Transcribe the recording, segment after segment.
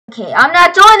Okay, I'm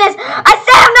not doing this! I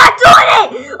said I'm not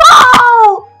doing it!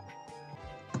 Oh!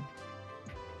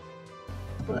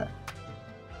 What?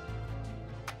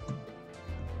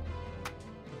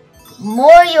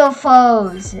 More your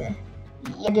foes. Yeah,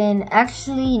 then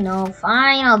actually, no,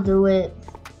 fine, I'll do it.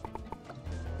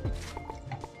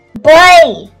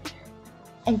 Boy!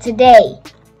 And today,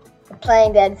 we're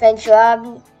playing the adventure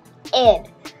obby, and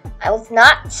I will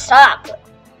not stop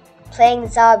playing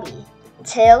this obby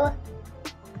until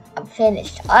I'm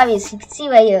finished. Obviously, you can see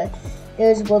right here.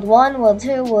 There's World 1, World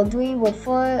 2, World 3, World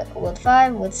 4, World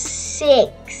 5, World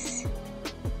 6.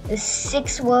 There's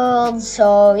 6 worlds,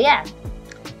 so yeah.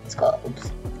 Let's go.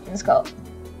 Oops. Let's go.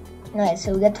 Alright,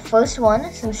 so we got the first one,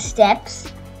 some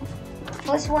steps.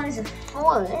 First one is a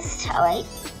forest, alright.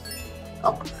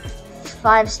 Oh,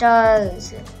 5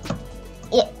 stars.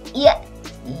 Yeah.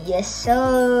 Yes,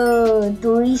 so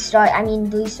 3 stars. I mean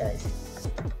 3 stars.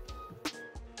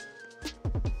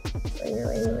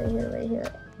 Right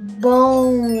here.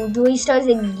 Boom! 3 stars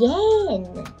again.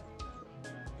 1,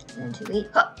 2, 3.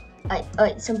 Oh.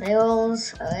 Alright, some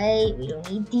barrels. Alright, we don't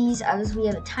need these. Obviously, we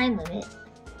have a time limit.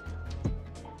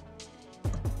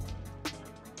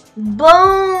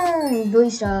 Boom! 3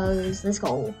 stars. Let's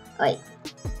go. Alright.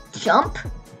 Jump.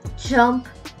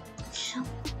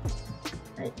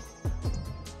 Alright.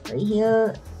 Right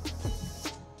here.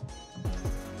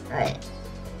 Alright.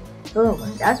 Boom.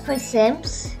 That's pretty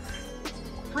simps.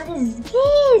 What is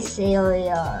this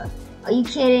area? Are you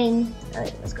kidding?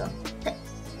 Alright, let's go. No.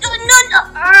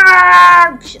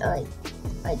 Alright,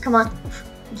 come on.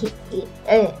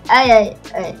 Alright.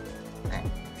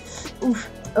 Oof.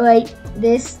 Alright,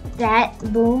 this, that,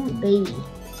 boom, baby.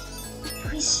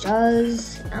 3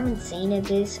 stars. I'm insane at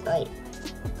this. Alright.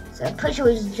 So I'm pretty sure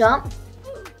we just jump.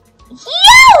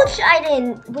 Huge! I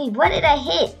didn't. Wait, what did I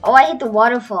hit? Oh, I hit the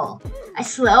waterfall.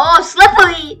 Oh,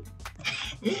 slippery!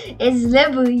 It's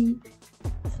slippery.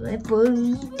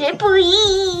 Slippery.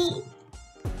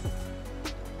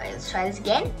 Alright, let's try this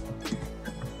again.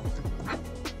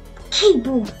 Okay,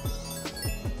 boom.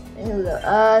 Here we go.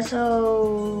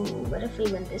 So what if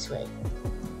we went this way?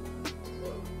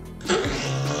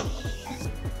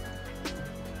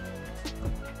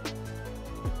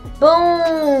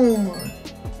 Boom!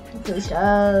 3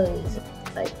 stars.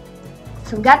 Right.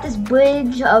 So we got this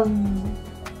bridge of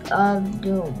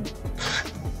doom.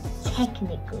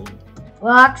 Technically.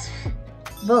 Rocks.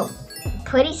 Boom.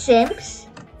 Pretty simps.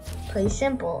 Pretty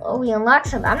simple. Oh, we unlocked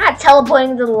some. I'm not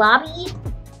teleporting to the lobby.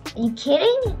 Are you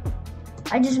kidding?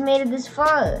 I just made it this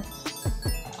far.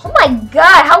 Oh my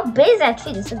god, how big is that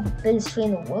tree? It's the biggest tree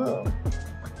in the world.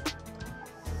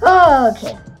 Oh,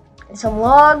 okay. And some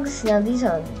logs. Now, these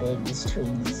aren't the biggest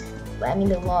trees. I mean,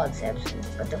 they're logs, actually.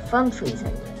 But they're from trees,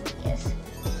 anyway, yes.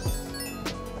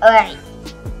 Alright.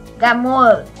 Got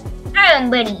more iron,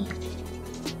 buddy.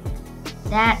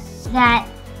 That.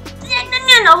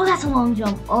 No, that's a long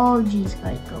jump. Oh, jeez.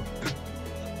 Alright, go.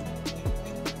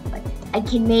 I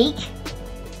can make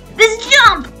this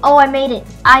jump! Oh, I made it.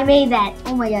 I made that.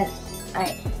 Oh my god.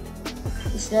 Alright.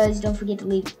 Stars, don't forget to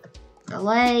leave a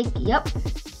like. Yep.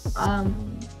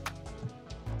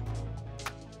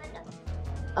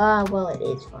 Well, it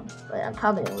is fun, but I'm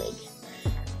probably gonna leave.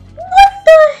 What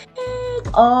the heck?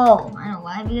 Oh, I don't know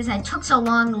why. Because I took so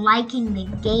long liking the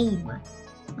game.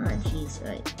 Oh, jeez.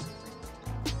 Alright.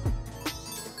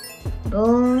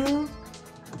 Boom.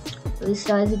 3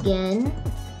 stars again.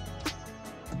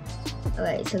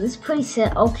 Alright, so this is pretty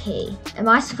set. Okay. Am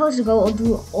I supposed to go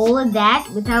do all of that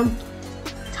without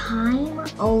time?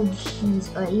 Oh, jeez.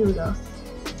 Alright, here we go.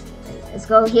 Right, let's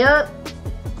go here.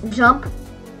 Jump.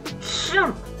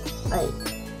 Alright.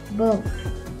 Boom.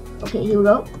 Okay, here we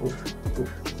go. Oof.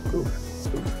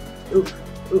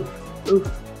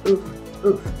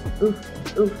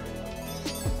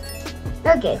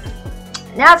 Okay.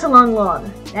 Now it's a long log.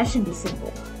 That should be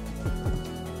simple.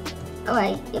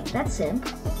 Alright, yep, that's simple.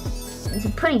 It's a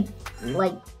pretty,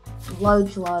 like,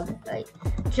 large log. Right.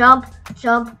 Jump.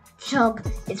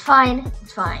 It's fine.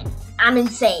 I'm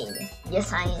insane.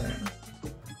 Yes, I am.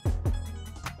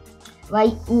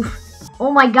 Right. Oof.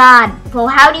 Oh my god. Bro,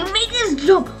 how do you make this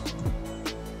jump?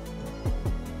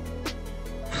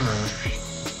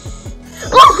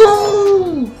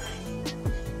 Oh!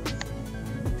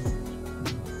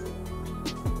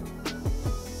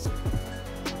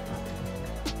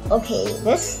 Okay,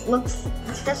 this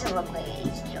doesn't look like an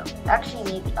easy jump. Actually,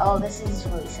 maybe. Oh, this is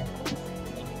really simple.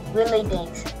 Really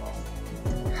dang simple.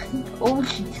 Oh,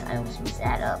 jeez, I almost messed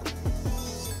that up.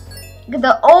 Look at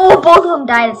the. Oh, both of them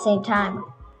died at the same time.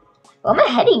 Well, I'm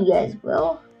ahead of you guys,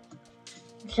 bro.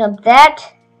 Jump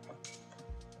that.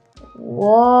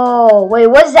 Whoa, wait,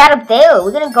 what's that up there?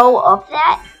 We're gonna go up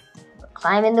that?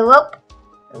 climbing the rope.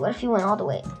 Wait, what if he went all the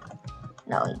way?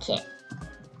 No, he can't.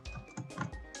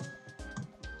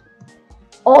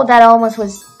 Oh, that almost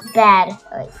was bad.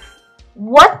 Like,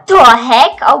 what the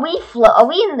heck? Are we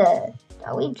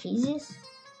Jesus?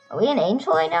 Are we an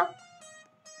angel right now?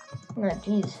 Oh,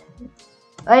 jeez.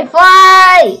 Alright,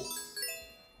 fly!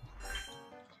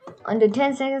 Under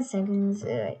 10 seconds.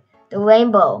 Alright. The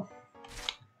rainbow.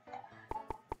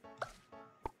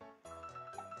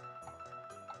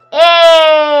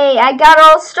 Hey! I got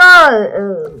all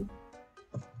stars!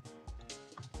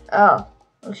 Oh.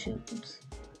 Oh, shoot. Oops.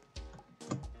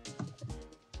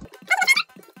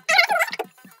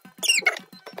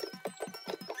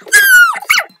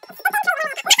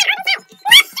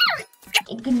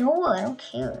 Ignore, I don't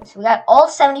care. So we got all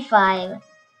 75.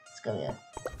 Let's go here.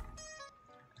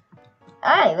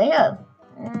 Alright, right here.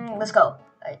 Let's go.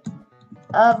 Alright.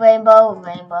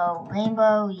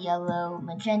 Rainbow, yellow,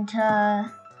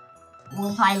 magenta,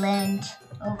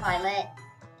 violet.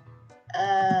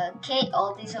 Okay,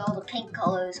 these are all the pink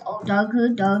colors. Oh, darker,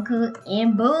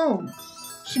 and boom.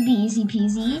 Should be easy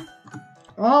peasy.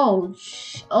 Oh,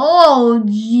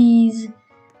 jeez.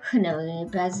 Never gonna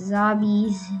pass the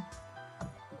zombies.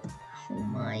 Oh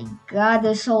my god,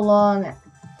 they're so long.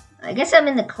 I guess I'm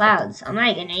in the clouds. I'm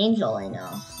like an angel, I know.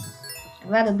 I'd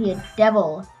rather be a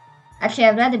devil. Actually,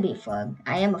 I'd rather be a frog.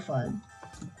 I am a frog.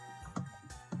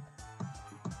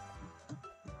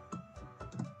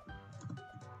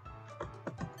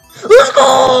 Let's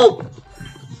go!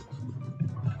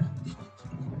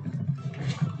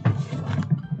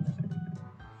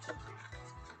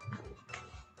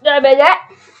 Did I make that?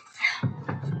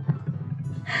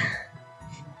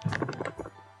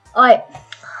 Alright.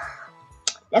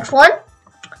 Next one.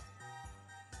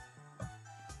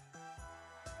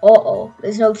 Uh-oh.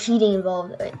 There's no cheating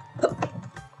involved. Right.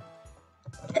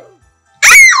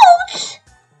 Ouch!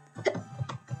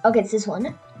 Okay, it's this one.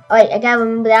 Alright, I gotta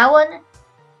remember that one.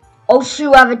 Oh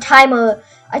shoot, I have a timer.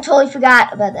 I totally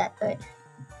forgot about that. Alright.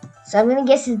 So I'm gonna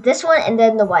guess it's this one and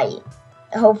then the white.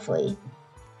 Hopefully.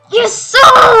 Yes,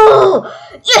 sir!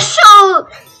 Yes, sir!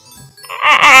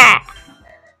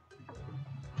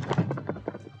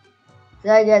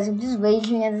 Sorry guys, I'm just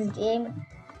raging at this game.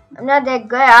 I'm not that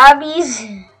good at hobbies,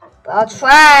 but I'll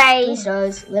try. So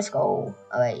let's go.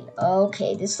 Alright,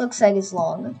 okay, this looks like it's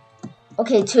long.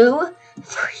 Okay, 2,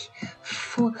 3,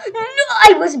 4. No,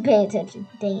 I wasn't paying attention.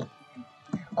 Dang it.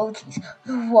 Oh jeez.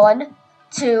 1,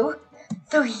 2,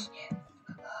 3.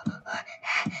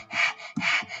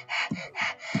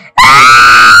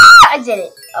 I did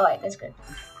it. Alright, that's good.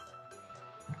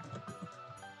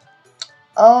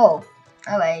 Oh,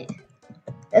 alright.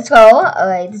 Let's go.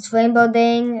 Alright, this rainbow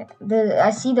thing.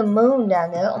 I see the moon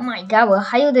down there. Oh my god, we're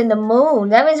higher than the moon.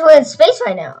 That means we're in space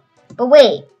right now. But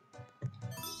wait.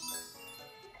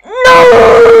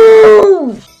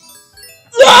 No!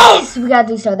 Yes! We got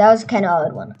 3 stars. That was kind of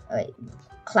odd one. Alright.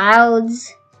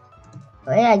 Clouds.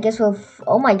 Oh yeah, I guess we'll...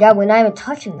 Oh my god, we're not even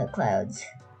touching the clouds.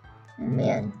 Oh,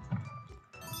 man.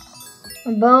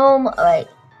 Boom. Alright.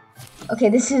 Okay,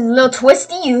 this is a little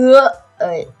twisty.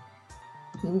 Alright.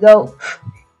 Here we go.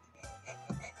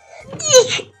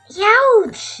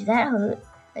 Ouch! That hurt.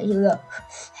 Right, here we go.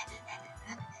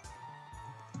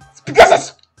 It's because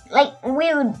it's like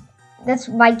weird. That's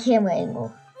my camera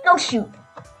angle. No, shoot.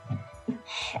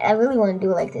 I really want to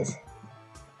do it like this.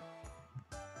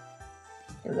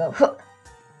 Here we go. Here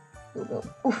we go.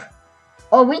 Oof.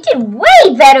 Oh, we did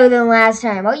way better than last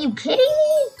time. Are you kidding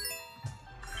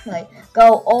me? Like,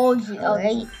 go. Oh,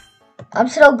 alright. I'm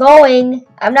still going.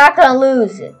 I'm not gonna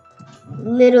lose.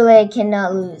 Literally, I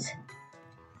cannot lose.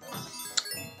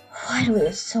 Why do we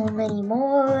have so many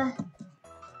more?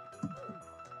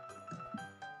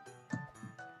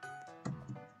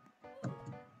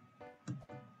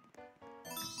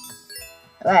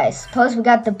 Alright, I suppose we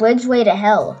got the bridgeway to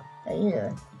hell. Right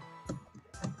here.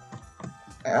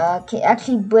 Okay,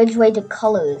 actually, bridgeway to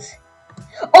colors.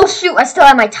 Oh shoot, I still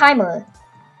have my timer.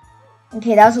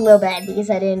 Okay, that was a little bad because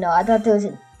I didn't know. I thought there was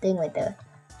a thing right there.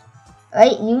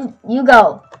 Alright, you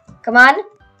go. Come on.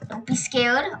 Don't be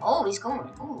scared. Oh, he's going.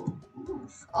 Ooh.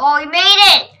 Oh, he made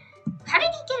it! How did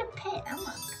he get a pet? Oh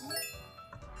my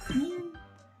god.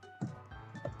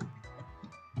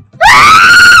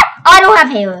 Ah! I don't have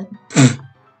hair.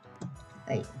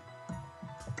 Right.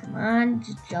 Come on,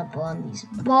 just jump on these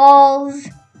balls.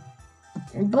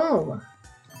 And boom.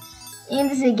 And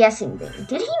this is a guessing thing.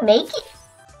 Did he make it?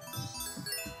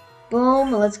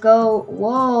 Boom, let's go.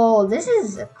 Whoa, this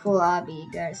is a cool obby,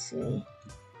 you gotta see.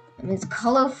 I mean, it's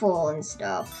colorful and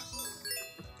stuff.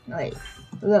 Alright,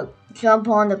 look, jump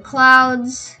on the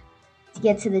clouds to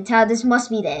get to the tower. This must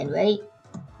be the end, right?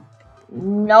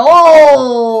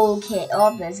 No. Okay.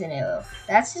 Oh, there's an arrow.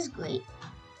 That's just great.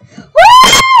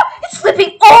 It's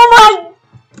slipping. Oh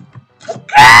my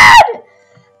god!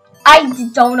 I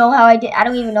don't know how I did. I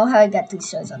don't even know how I got 3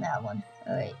 stars on that one.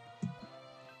 All right.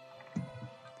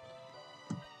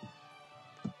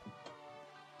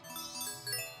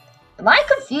 Am I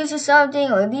confused or something,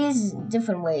 or are these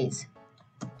different ways?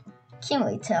 Can't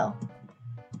really tell.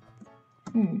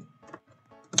 And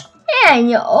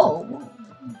oh,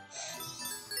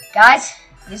 guys,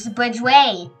 here's the bridge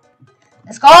way.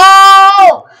 Let's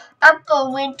go! I'm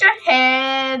going to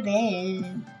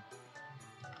heaven.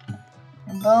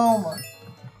 And boom.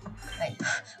 Right.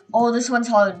 Oh, this one's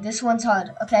hard. This one's hard.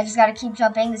 Okay, I just gotta keep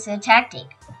jumping. This is a tactic.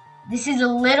 This is a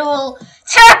literal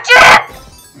tactic!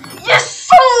 Yes!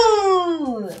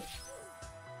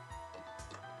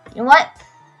 You know what?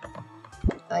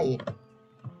 Right.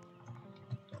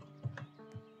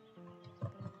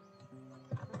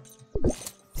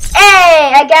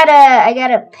 Hey! I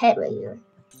got a pet right here.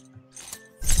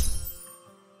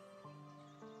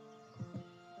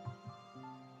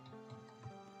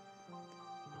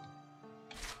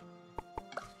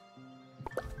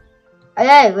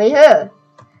 Hey, right here.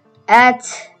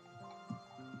 At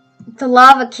the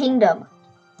Lava Kingdom.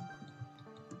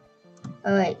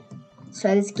 Alright. Let's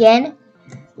try this again.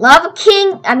 Lava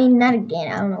King. I mean, not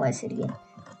again. I don't know why I said again.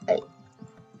 Alright.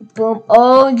 Boom.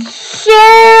 Oh,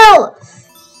 chill!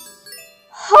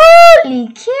 Holy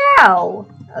cow!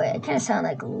 Alright, I kind of sound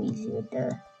like Luigi with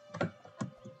the...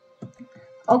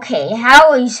 Okay, how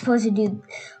are you supposed to do...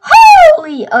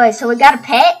 Holy! Alright, so we got a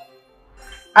pet.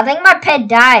 I think my pet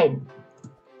died.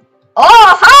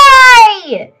 Oh,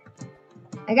 hi!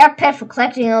 I got a pet for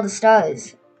collecting all the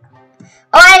stars.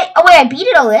 Oh, wait, I beat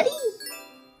it already?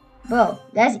 Bro,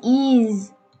 that's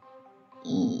easy.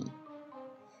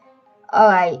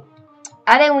 Alright.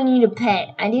 I think we need a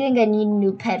pet. I think I need a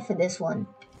new pet for this one.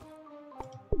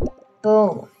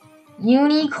 Boom.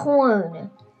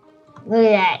 Unicorn. Look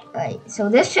at that. Alright, so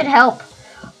this should help.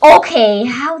 Okay,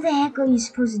 how the heck are you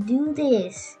supposed to do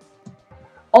this?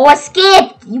 Oh, I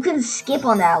skipped! You can skip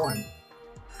on that one.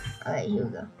 Alright, here we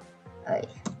go. Alright.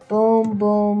 Boom,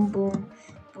 boom, boom.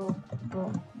 Boom,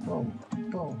 boom, boom,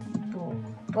 boom,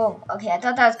 boom, boom. Okay, I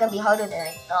thought that was gonna be harder than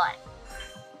I thought.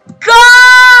 Go!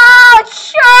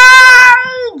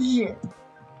 Charge!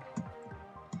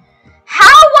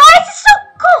 How? Why is it so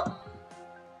cool?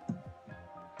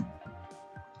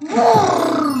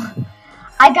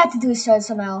 I got to do a start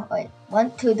somehow. Wait,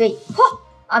 1, 2, 3.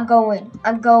 I'm going.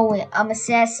 I'm a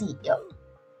sassy. Yo.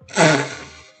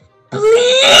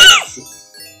 Please!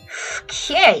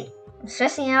 Okay. I'm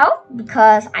stressing out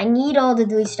because I need all the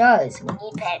 3 stars. We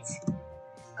need pets.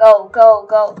 Go, go,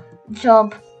 go.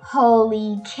 Jump.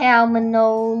 Holy cow,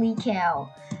 manoli cow.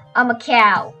 I'm a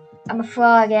cow. I'm a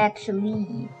frog,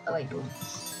 actually. Oh, wait, boom.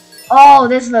 Oh,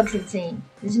 this looks insane.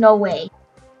 There's no way.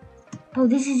 Oh,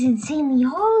 this is insanely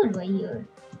hard right here.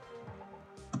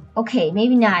 Okay,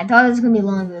 maybe not. I thought it was gonna be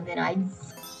longer than I...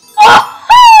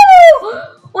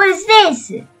 Oh! What is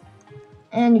this?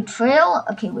 And a trail?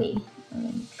 Okay, wait.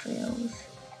 Trails.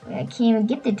 Wait, I can't even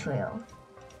get the trail.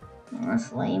 Oh,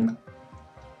 that's lame.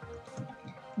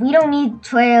 We don't need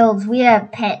trails. We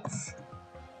have pets.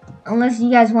 Unless you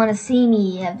guys want to see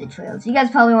me have the trails. You guys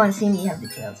probably want to see me have the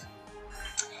trails.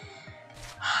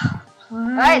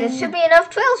 Alright, there should be enough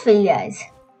trails for you guys.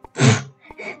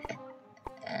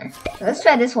 Let's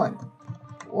try this one.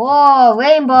 Whoa,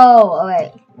 rainbow.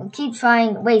 Alright, we'll keep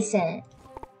trying. Wait a second.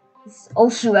 Oh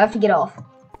shoot, I have to get off.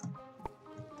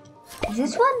 Is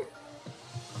this one?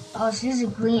 Oh, so this is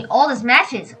green. All this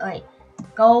matches. Alright,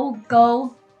 go,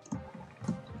 go.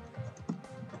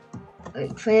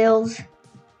 Alright, trails.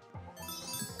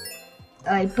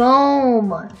 Alright,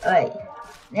 boom. Alright,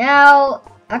 now,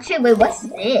 actually, wait, what's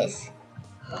this?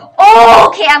 Oh,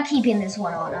 okay, I'm keeping this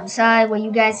one on. I'm sorry what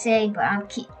you guys say, but I'm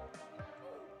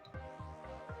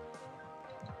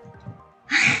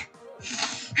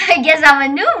I guess I'm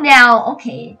a noob now.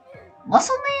 Okay.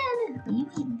 Muscle Man?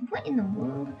 What in the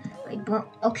world? Wait, but,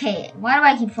 okay, why do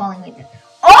I keep falling like this?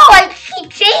 Oh, I keep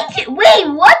changing. Wait,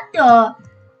 what the?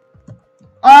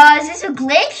 Is this a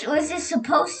glitch or is this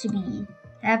supposed to be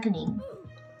happening?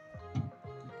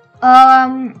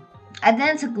 I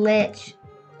think it's a glitch.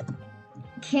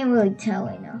 Can't really tell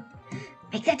right now.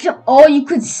 Make that jump. Oh, you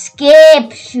could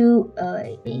skip. Shoot.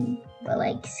 But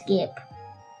like skip.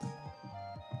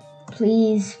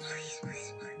 Please, please,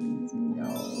 please, please, no.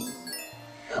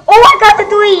 Oh, I got the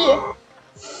 3.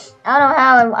 I don't know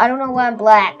how. I don't know why I'm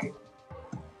black.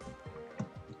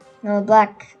 No,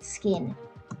 black skin.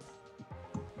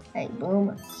 Alright,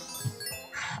 boom.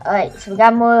 Alright, so we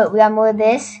got more of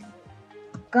this.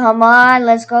 Come on,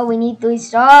 let's go. We need 3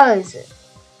 stars.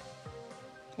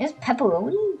 There's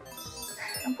pepperoni.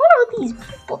 What are these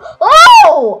people?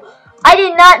 Oh! I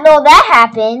did not know that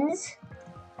happens.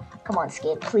 Come on,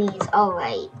 Skip, please.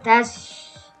 Alright,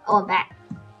 that's all that.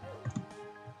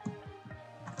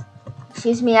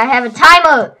 Excuse me, I have a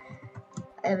timer.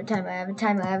 I have a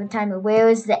timer. Where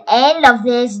is the end of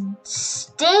this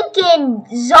stinking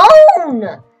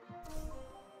zone?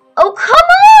 Oh, come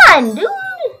on, dude.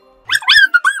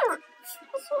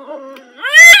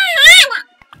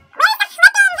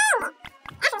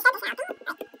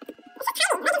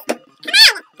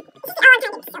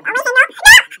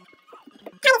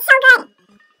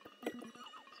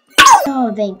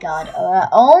 Oh, thank God.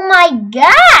 Oh my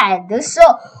God. This so...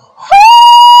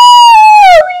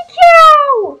 Holy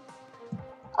cow!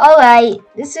 Alright.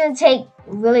 This is gonna take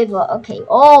really long. Okay.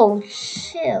 Oh,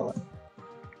 chill.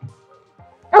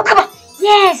 Oh, come on.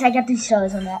 Yes, I got 3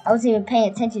 stars on that. I wasn't even paying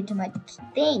attention to my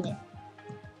thing.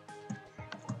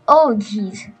 Oh,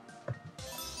 jeez.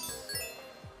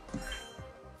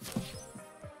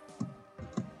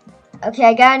 Okay,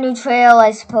 I got a new trail,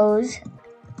 I suppose.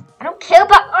 I don't care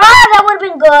about... Ah, that would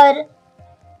have been good.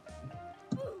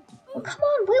 Well, come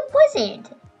on, where was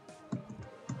it?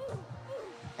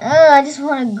 I just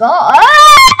want to go.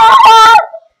 Ah!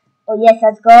 Oh, yes,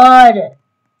 that's good.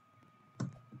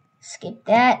 Skip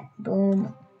that.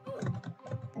 Boom.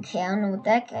 Okay, I don't know what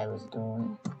that guy was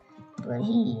doing. But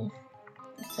he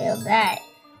failed that.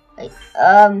 Wait,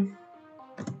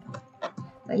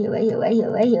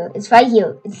 right here. It's right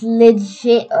here. It's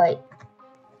legit. Alright.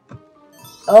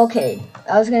 Okay,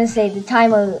 I was gonna say the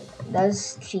timer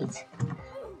does cheat.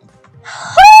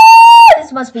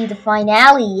 This must be the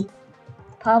finale.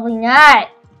 Probably not.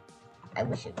 I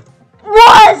wish it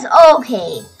was.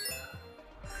 Okay.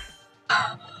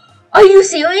 Are you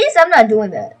serious? I'm not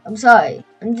doing that. I'm sorry.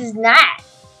 I'm just not.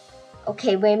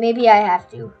 Okay, wait, maybe I have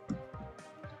to.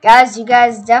 Guys, you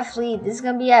guys definitely, this is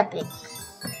gonna be epic.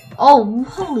 Oh,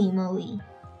 holy moly.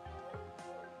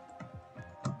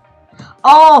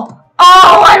 Oh,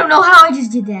 I don't know how I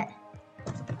just did that.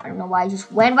 I don't know why I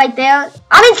just went right there.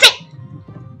 I'm insane.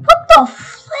 What the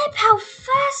flip? How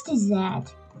fast is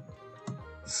that?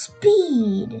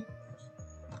 Speed.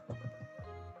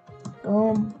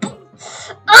 Boom.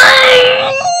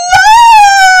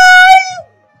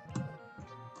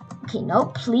 Okay, no,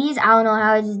 please. I don't know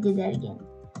how I just did that again.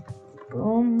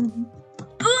 Boom.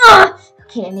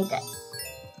 Okay, I made that.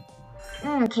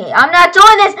 Okay, I'm not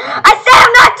doing this. I said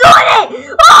I'm not doing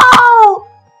it. Oh!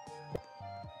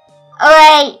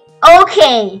 Alright,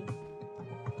 okay.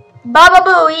 Baba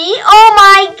Booey. Oh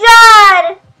my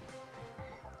God.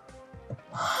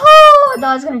 Oh, I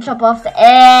thought I was gonna jump off the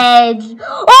edge.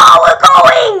 Oh, we're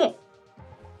going.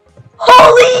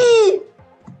 Holy.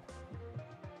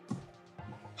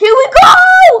 Here we go.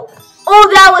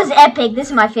 Oh, that was epic. This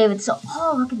is my favorite. So,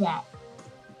 oh, look at that.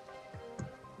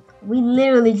 We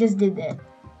literally just did that.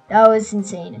 That was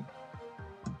insane.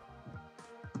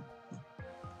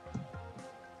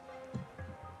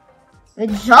 The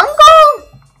jungle?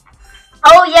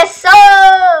 Oh, yes,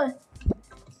 sir!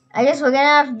 I guess we're gonna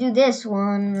have to do this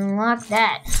one. Unlock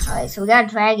that. Alright, so we got a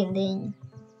dragon thing.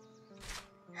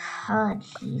 Oh,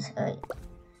 jeez. Alright.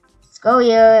 Let's go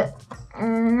here.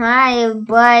 Hi,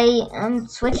 boy. I'm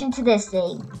switching to this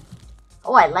thing.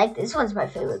 Oh, I like this one's my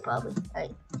favorite, probably.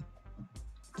 Alright.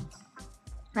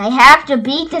 I have to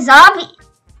beat the zombie.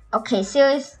 Okay,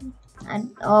 seriously?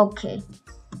 Okay.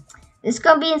 This is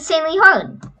gonna be insanely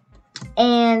hard.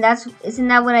 And isn't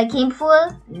that what I came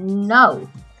for? No.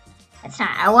 That's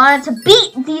not. I wanted to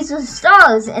beat these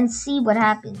stars and see what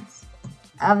happens.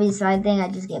 Obviously, I think I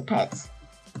just get pets.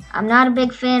 I'm not a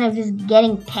big fan of just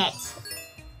getting pets.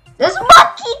 There's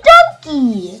Monkey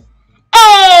Donkey!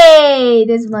 Hey!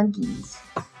 There's monkeys.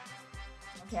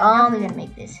 Okay, I'm definitely gonna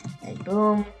make this. Like,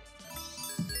 boom.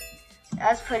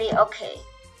 That's pretty okay.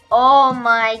 Oh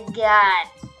my God.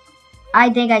 I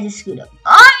think I just screwed up.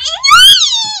 Oh,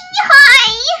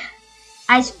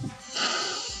 hi!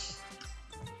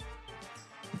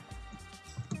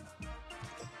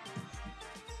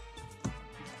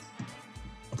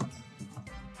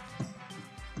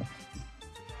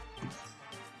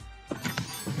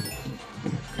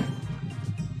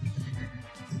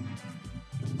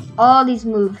 All these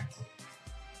move.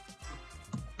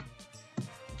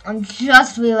 I'm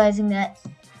just realizing that.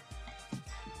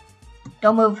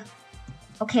 Don't move.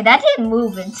 Okay, that didn't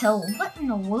move until... What in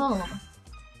the world?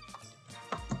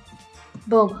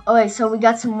 Boom. Alright, so we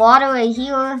got some water right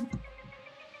here.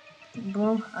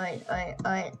 Boom. Alright.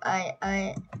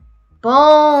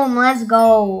 Boom. Let's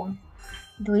go.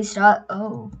 Do we start?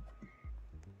 Oh.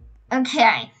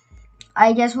 Okay.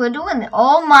 I guess we're doing it.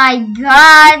 Oh my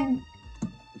god.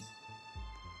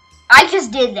 I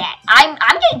just did that. I'm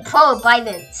getting pro by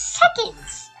the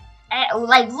seconds.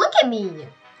 Like, look at me.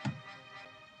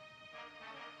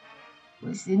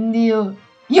 What's in there?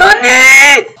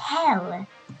 Yoni! Hell.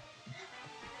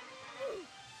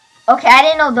 Okay, I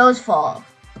didn't know those fall.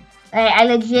 I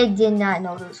legit did not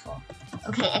know those fall.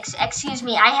 Okay, excuse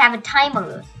me, I have a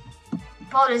timer.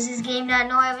 Bro, does this game not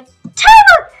know I have a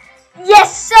timer?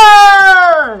 Yes,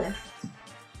 sir!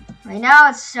 Right now,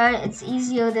 it's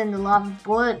easier than the lava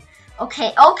bullet.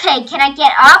 Okay, can I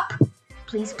get up?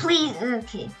 Please.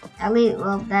 Okay, at least,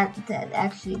 well, that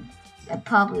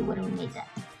probably would have made that.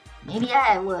 Maybe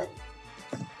I would.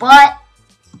 But,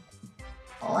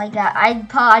 oh my god, I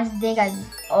think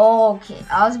okay,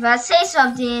 I was about to say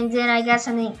something, then I got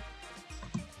something.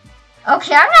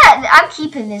 Okay, I'm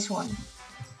keeping this one.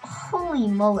 Holy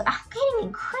moly, I'm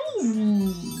getting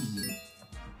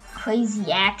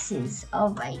crazy axes. Oh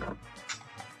my,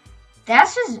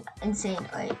 that's just insane.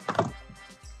 Alright,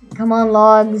 come on,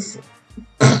 logs.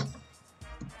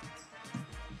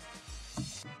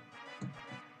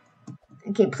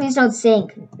 Okay, please don't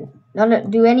sink.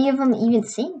 Do any of them even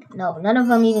sink? No, none of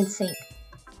them even sink.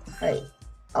 Alright.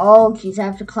 Oh, geez, I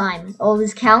have to climb. Oh,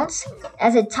 this counts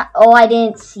as a oh, I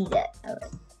didn't see that.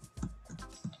 Alright.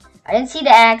 I didn't see the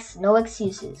axe. No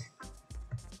excuses.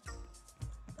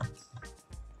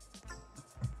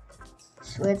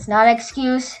 So it's not an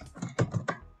excuse.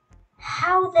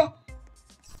 How the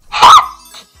heck?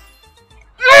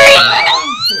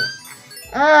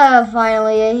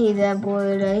 Finally, I hate that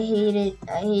board. I hate it.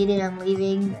 I'm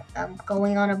leaving. I'm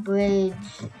going on a bridge.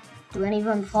 Do any of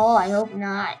them fall? I hope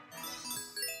not.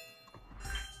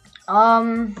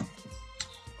 I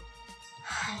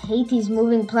hate these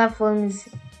moving platforms.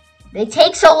 They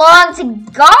take so long to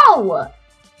go.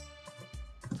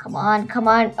 Come on.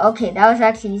 Okay, that was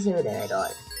actually easier than I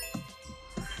thought.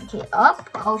 Okay, up.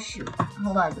 Oh shoot.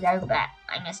 Hold on, we gotta go back.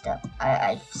 I messed up.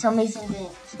 I for some reason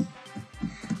didn't.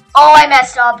 Oh, I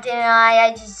messed up, didn't I?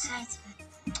 I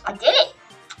did it.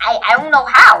 I don't know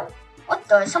how. What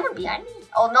the? Is someone behind me?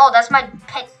 Oh no, that's my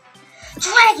pet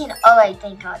dragon. Alright,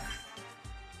 thank God.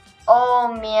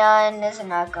 Oh man, this is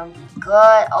not gonna be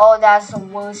good. Oh, that's the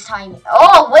worst timing.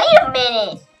 Oh, wait a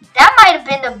minute. That might have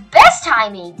been the best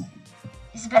timing.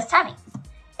 It's the best timing.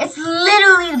 It's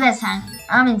literally the best timing.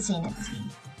 I'm insane at this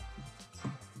game.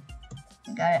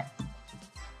 I got it.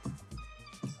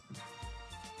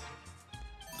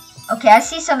 Okay, I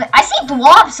see something. I see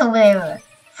blobs over there.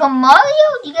 From Mario?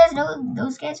 Do you guys know who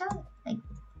those guys are? Like,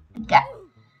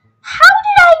 how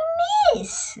did I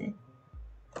miss?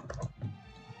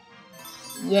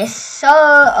 Yes, sir.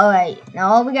 Alright,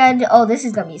 now all we gotta do. Oh, this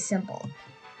is gonna be simple.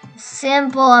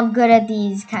 Simple, I'm good at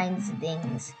these kinds of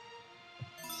things.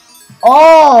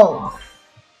 Oh!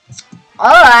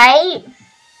 Alright.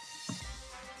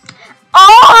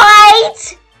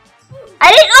 Alright!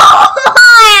 I didn't. Oh!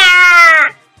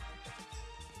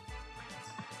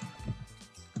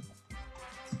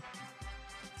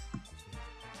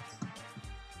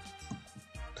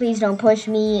 Please don't push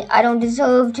me. I don't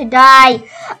deserve to die.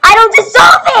 I don't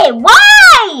deserve it.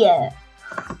 Why?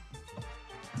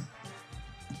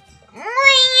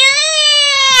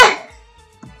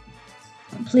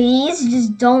 Please,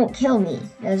 just don't kill me.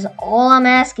 That's all I'm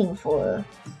asking for.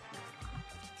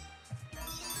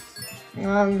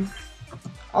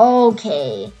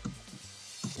 Okay.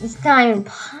 It's not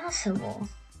impossible.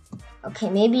 Okay,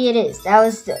 maybe it is. That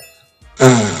was the...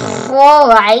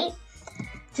 Alright.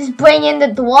 Just bring in the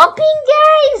dwomping,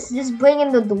 guys! Just bring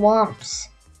in the dwomps.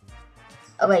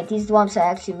 Oh, wait, these dwomps are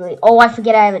actually really... Oh, I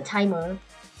forget I have a timer.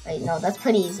 Wait, no, that's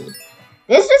pretty easy.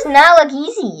 This does not look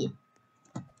easy.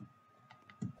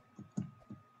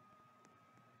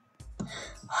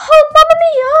 Oh, mamma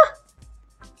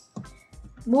mia!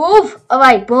 Move!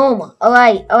 Alright, boom.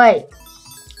 Alright.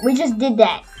 We just did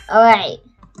that. Alright.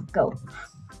 Go.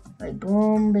 Alright,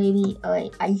 boom, baby.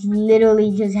 Alright, I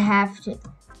literally just have to...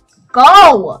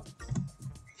 Go! I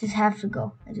just have to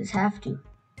go. I just have to.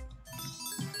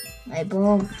 Alright,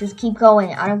 boom. Just keep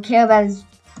going. I don't care about this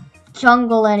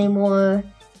jungle anymore.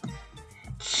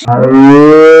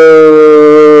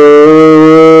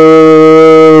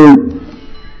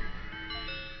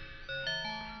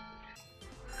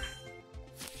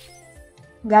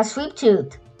 Got Sweet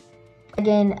Tooth.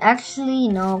 Again, actually,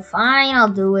 no. Fine, I'll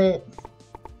do it.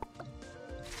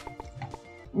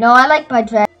 No, I like my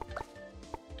dragon.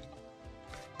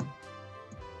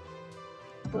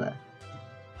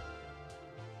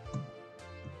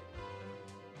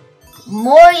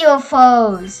 More your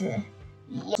foes.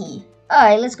 Yucky.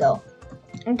 Alright, let's go.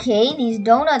 Okay, these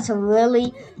donuts are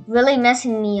really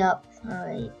messing me up.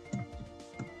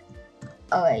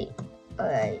 Alright.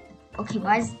 Alright. Okay,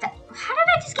 why is that? How did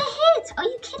I just get hit? Are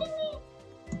you kidding me?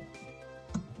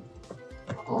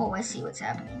 Oh, I see what's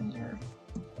happening here.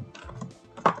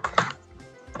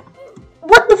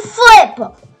 What the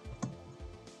flip?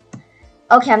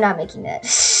 Okay, I'm not making that.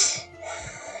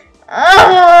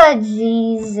 Oh,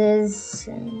 Jesus.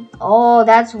 Oh,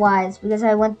 that's why. It's because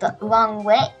I went the wrong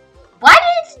way. Why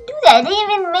did it do that? It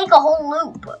didn't even make a whole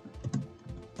loop.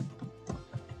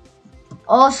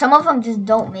 Oh, some of them just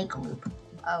don't make a loop.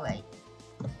 Alright.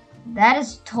 That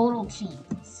is total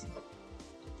cheese.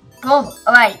 Go.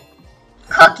 Alright.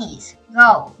 Cookies.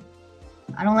 Go.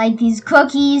 I don't like these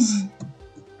cookies.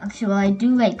 Actually, well, I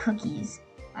do like cookies.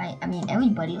 I mean,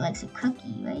 everybody likes a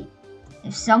cookie, right?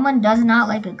 If someone does not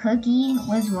like a cookie,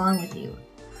 what's wrong with you?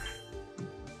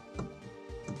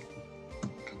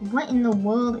 What in the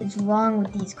world is wrong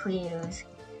with these creators?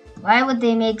 Why would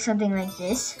they make something like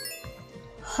this?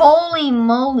 Holy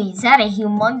moly, is that a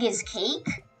humongous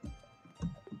cake?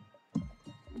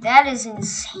 That is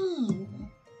insane.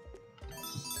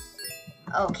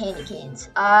 Oh, candy canes.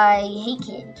 I hate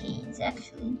candy canes,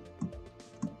 actually.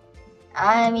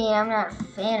 I mean, I'm not a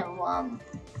fan of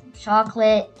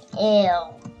chocolate, ew.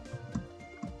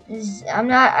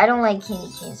 I don't like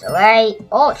candy canes, alright?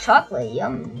 Oh, chocolate,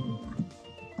 yum.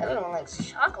 Everyone likes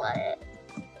chocolate.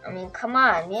 I mean, come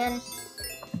on, man.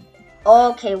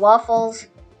 Okay, waffles.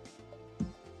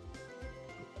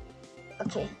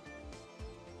 Okay.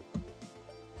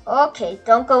 Okay,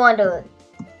 don't go under.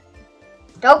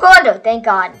 Don't go under, thank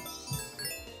God.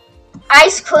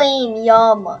 Ice cream,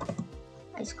 yum.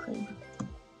 Ice cream.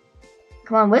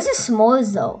 Come on, where's the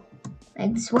s'mores though?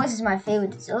 Like, the s'mores is my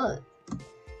favorite dessert.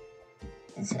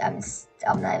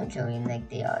 I'm not even joking, like,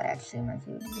 they are actually my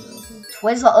favorite dessert.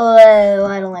 Twizzlers, oh,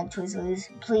 I don't like Twizzlers.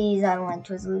 Please, I don't like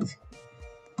Twizzlers.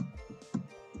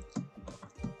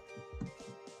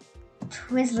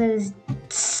 Twizzlers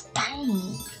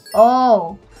stink.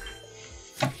 Oh.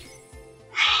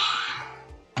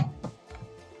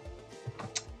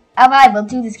 Alright, we'll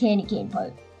do this candy cane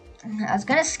part. I was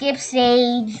gonna skip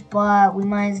stage, but we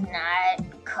might as not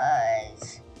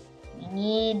because we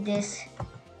need this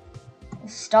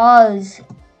stars.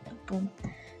 Boom.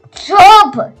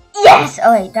 Jump! Yes!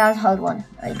 Alright, that was a hard one.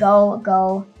 Alright,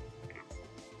 go.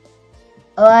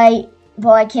 Alright,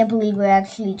 well, I can't believe we're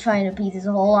actually trying to beat this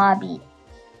whole obby.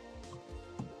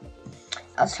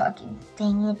 I was talking.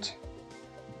 Dang it.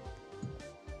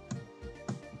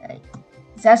 Alright.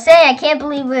 So I was saying, I can't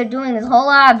believe we're doing this whole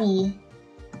obby.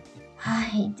 I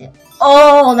hate it.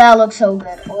 Oh, that looks so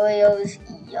good. Oreos,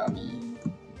 yummy.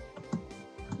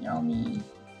 Yummy.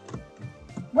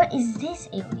 What is this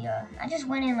area? I just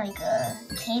went in like a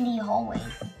candy hallway.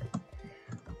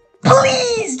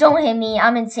 Please don't hit me.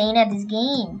 I'm insane at this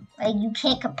game. Like, you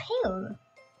can't compare.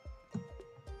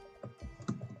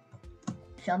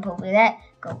 Jump over that.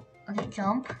 Go. Okay,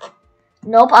 jump.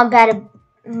 Nope, I'm bad at...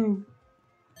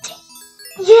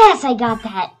 Yes, I got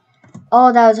that.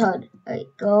 Oh, that was hard. Alright,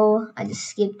 go. I just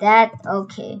skipped that.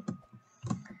 Okay.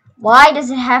 Why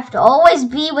does it have to always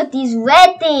be with these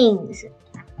red things?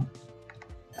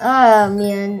 Oh,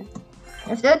 man.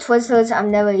 If they're Twizzlers,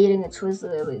 I'm never eating a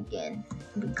Twizzler ever again.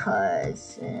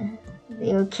 Because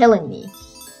they are killing me.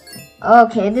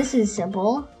 Okay, this is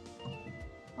simple.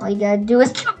 All you gotta do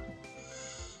is...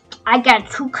 I got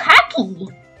too cocky.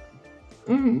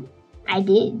 I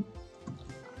did.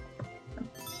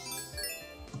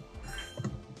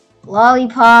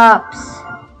 Lollipops.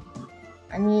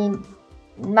 I mean,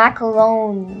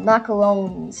 macarons.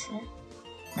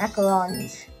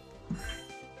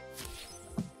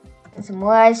 And some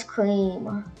more ice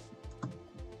cream.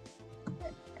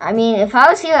 I mean, if I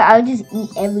was here, I would just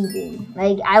eat everything.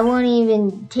 Like, I wouldn't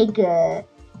even take a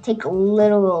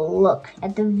literal look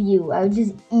at the view. I would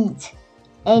just eat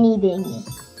anything.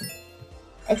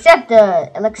 Except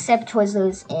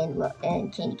Twizzlers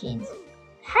and candy canes.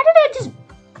 How did I just...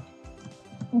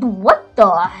 What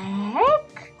the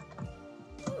heck?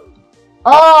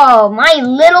 Oh, my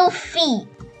little feet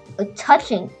are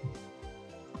touching.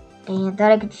 Dang, I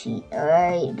thought I could cheat.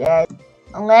 Alright, guys.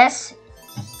 Unless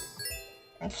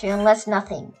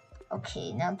nothing.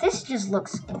 Okay, now this just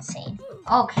looks insane.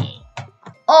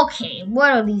 Okay,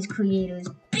 what are these creators?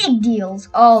 Big deals.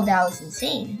 Oh, that was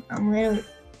insane. I'm literally...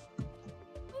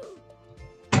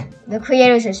 The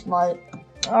creators are smart.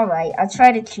 Alright, I'll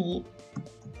try to cheat.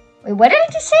 Wait, what did I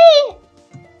just say?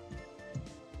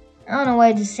 I don't know what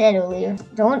I just said earlier.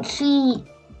 Don't cheat.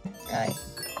 Alright.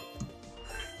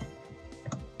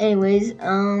 Anyways,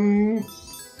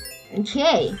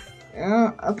 okay.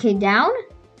 Okay, down?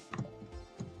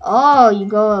 Oh, you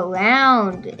go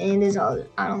around, and there's all,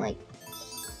 I don't like.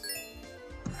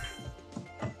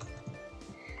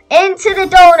 Into the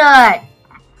donut!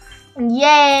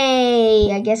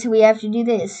 Yay! I guess we have to do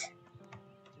this.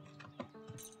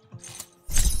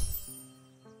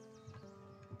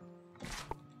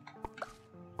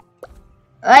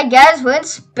 Alright guys,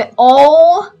 let's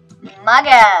oh my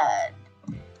god.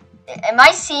 Am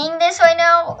I seeing this right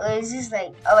now? Or is this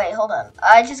like, oh wait, hold on.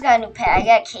 I just got a new pet. I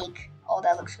got cake. Oh,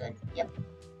 that looks good. Yep.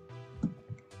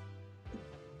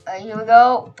 Alright, here we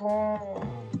go.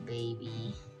 Boom,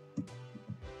 baby.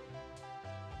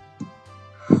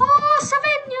 Oh,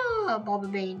 Savannah!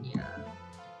 Bobabania.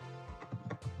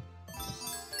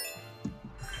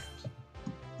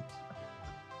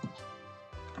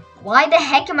 Why the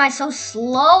heck am I so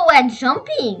slow at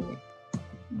jumping?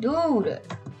 Dude.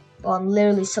 Oh, I'm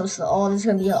literally so slow. Oh, this is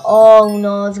gonna be oh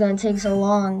no, it's gonna take so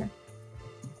long.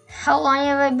 How long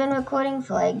have I been recording?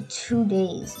 For like 2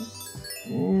 days.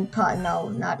 No,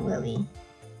 not really.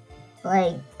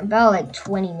 Like, about like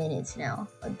 20 minutes now.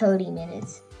 Or 30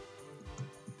 minutes.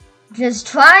 Just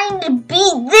trying to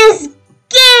beat this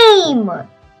game!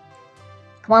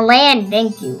 Come on, land.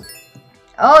 Thank you.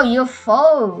 Oh, your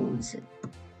foes.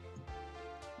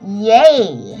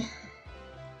 Yay.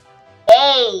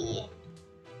 Yay.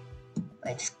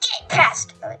 Wait, just get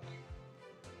past.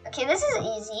 Okay, this is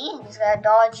easy. Just gotta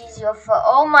dodge easier for.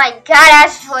 Oh my god,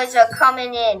 asteroids are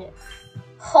coming in.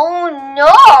 Oh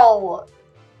no!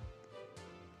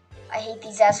 I hate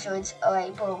these asteroids.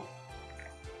 Alright, boom.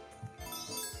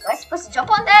 Am I supposed to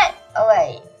jump on that?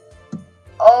 Alright.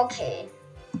 Okay.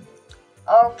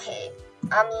 Okay.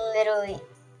 I'm literally.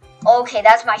 Okay,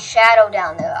 that's my shadow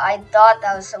down there. I thought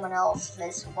that was someone else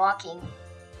that's walking.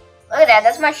 Look at that,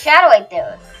 that's my shadow right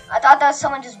there. I thought that was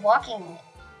someone just walking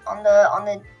on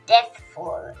the death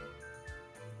floor.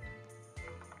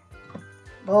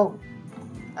 Boom.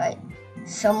 Alright.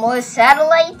 Some more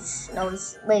satellites. No,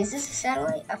 wait, is this a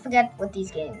satellite? I forgot what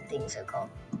these game things are called.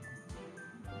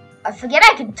 I forget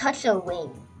I could touch the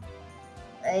wing.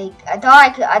 Like I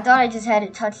thought I just had to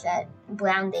touch that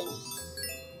brown thing.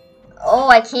 Oh,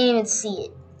 I can't even see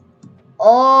it.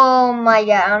 Oh my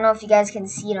god, I don't know if you guys can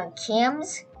see it on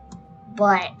cams,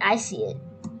 but I see it.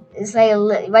 It's like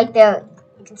right there.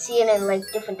 You can see it in like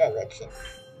different direction.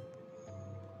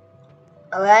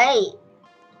 All right.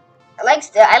 I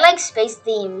like space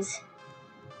themes.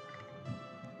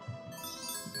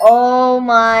 Oh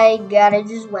my god, I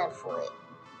just went for it.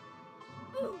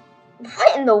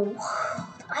 What in the world? I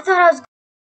thought I was.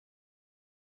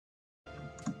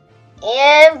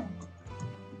 And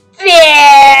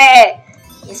yeah,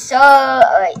 so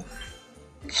alright.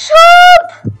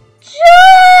 Jump!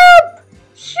 Jump!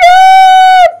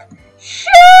 Jump!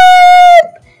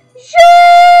 Jump!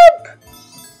 Jump!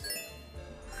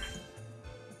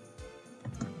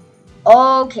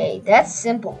 Okay, that's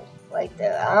simple. Like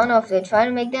I don't know if they're trying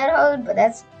to make that hard, but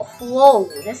that's whoa,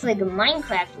 that's like a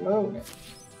Minecraft mode.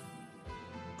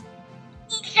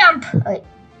 Jump! Alright.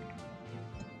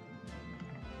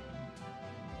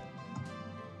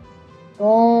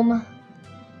 Boom.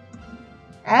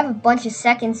 I have a bunch of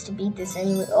seconds to beat this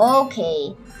anyway.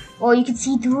 Okay. Oh, you can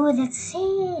see through it. That's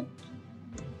sick.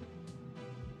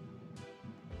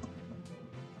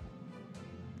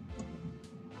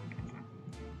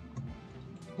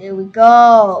 There we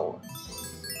go.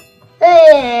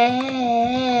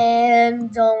 I'm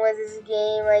done with this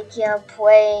game. I can't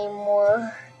play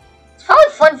anymore. It's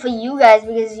probably fun for you guys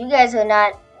because you guys are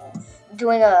not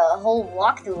doing a whole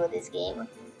walkthrough of this game.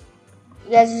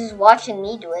 You guys are just watching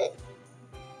me do it.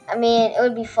 I mean, it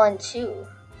would be fun too.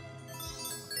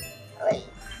 Alright,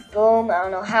 boom. I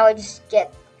don't know how I just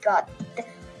got the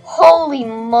holy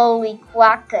moly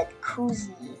quacka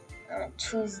koozie.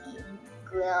 Tuzi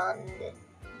ground.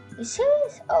 You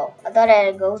serious? Oh, I thought I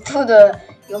had to go through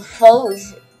your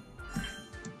foes.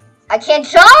 I can't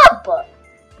jump!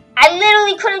 I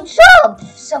literally couldn't jump!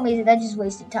 For some reason, that just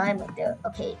wasted time right there.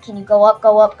 Okay, can you go up,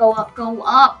 go up, go up, go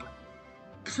up?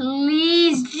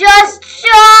 Please just jump!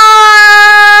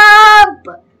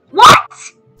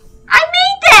 What? I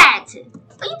made that!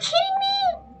 Are you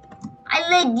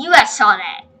kidding me? You guys saw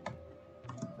that.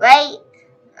 Right?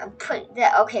 I put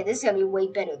that. Okay, this is gonna be way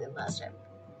better than last time.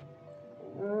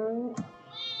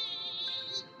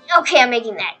 Okay, I'm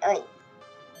making that. Like,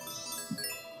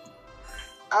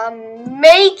 I'm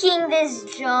making this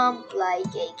jump like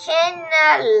I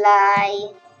cannot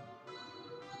lie.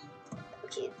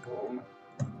 Okay, boom.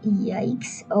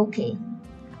 Yikes. Okay.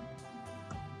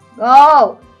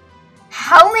 Oh,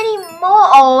 how many more?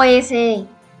 Oh, wait a second.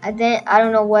 I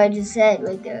don't know what I just said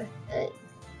right there.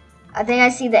 I think I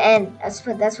see the end. That's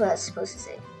what I was supposed to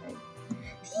say.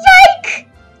 Yike!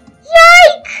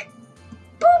 Yike!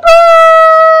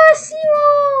 Booba!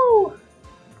 Zero!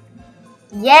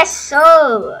 Yes,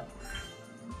 sir.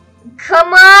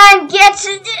 Come on, get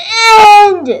to the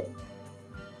end.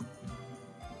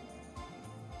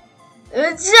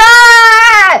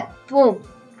 Boom.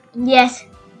 Yes.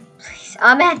 Please,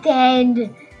 I'm at the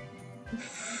end.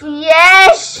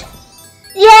 Yes.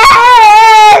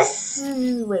 Yes.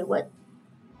 Wait, what?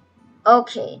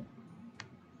 Okay.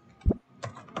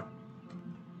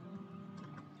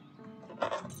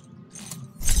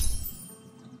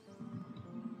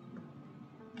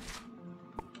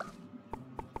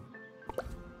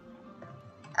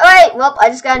 Alright, well, I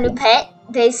just got a new pet.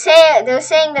 They're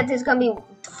saying that there's gonna be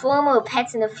 4 more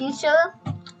pets in the future.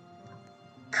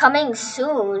 Coming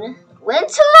soon.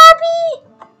 Winter lobby?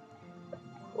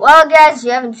 Well, guys, if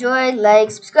you have enjoyed,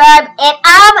 like, subscribe, and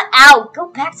I'm out. Go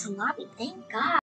back to lobby. Thank God.